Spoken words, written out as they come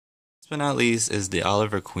but not least is the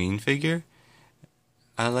Oliver Queen figure.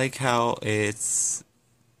 I like how it's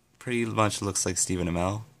pretty much looks like Stephen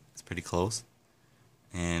Amell. It's pretty close.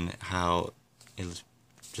 And how it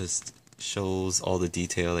just shows all the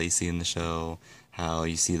detail that you see in the show. How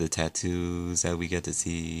you see the tattoos that we get to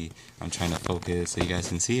see. I'm trying to focus so you guys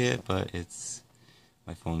can see it, but it's...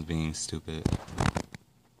 my phone's being stupid.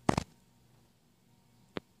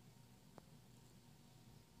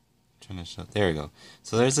 Trying to show... there we go.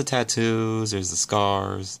 So there's the tattoos, there's the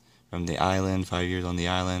scars from the island, 5 years on the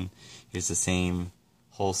island. Here's the same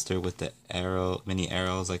holster with the arrow, mini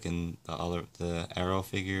arrows like in the arrow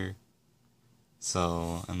figure.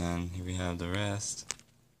 So, and then here we have the rest.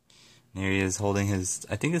 And here he is holding his,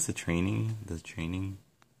 I think it's the training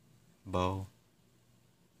bow.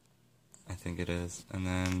 I think it is. And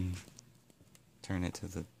then turn it to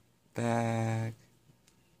the back.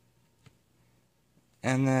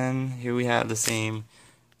 And then here we have the same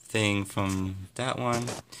thing from that one.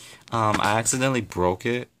 I accidentally broke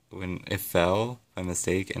it when it fell by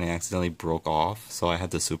mistake, and it accidentally broke off, so I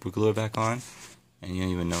had to super glue it back on, and you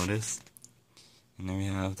didn't even notice. And there we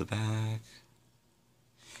have the back.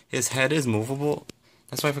 His head is movable.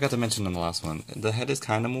 That's why I forgot to mention in the last one. The head is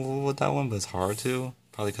kind of movable with that one, but it's hard to,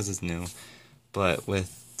 probably because it's new. But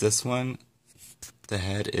with this one, the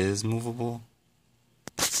head is movable.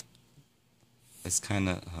 It's kind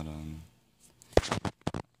of, hold on.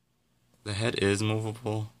 The head is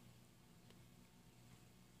movable.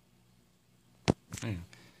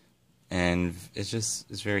 And it's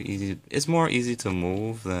very easy. It's more easy to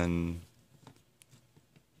move than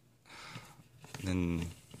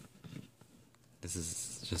this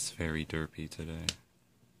is just very derpy today.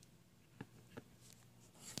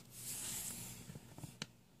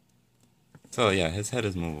 So yeah, his head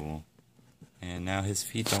is movable. And now his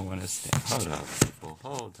feet don't want to stay. Hold up, people.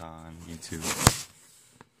 Hold on, YouTube.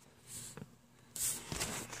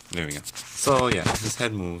 There we go. So yeah, his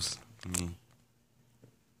head moves. I mean,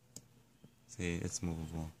 see, it's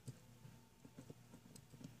movable.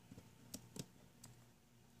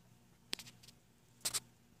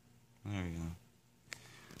 There we go.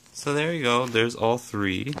 So there you go. There's all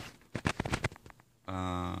three.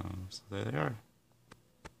 So there they are.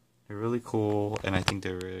 They're really cool, and I think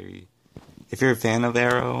they're very... if you're a fan of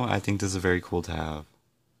Arrow, I think this is very cool to have.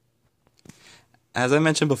 As I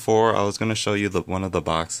mentioned before, I was going to show you one of the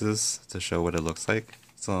boxes to show what it looks like.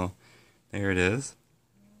 So, there it is.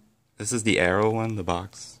 This is the Arrow one, the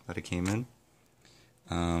box that it came in.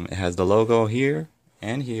 It has the logo here,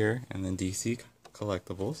 and then DC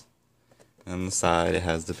Collectables. And on the side, it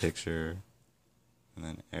has the picture, and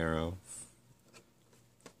then Arrow.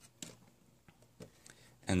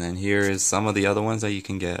 And then here is some of the other ones that you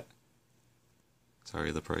can get.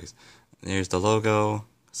 Sorry, the price. There's the logo,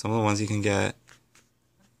 some of the ones you can get.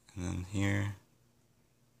 And then here,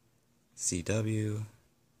 CW.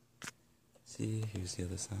 See, here's the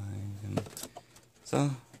other side. And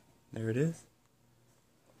so, there it is.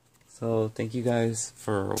 So, thank you guys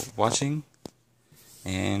for watching.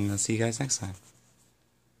 And I'll see you guys next time.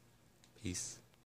 Peace.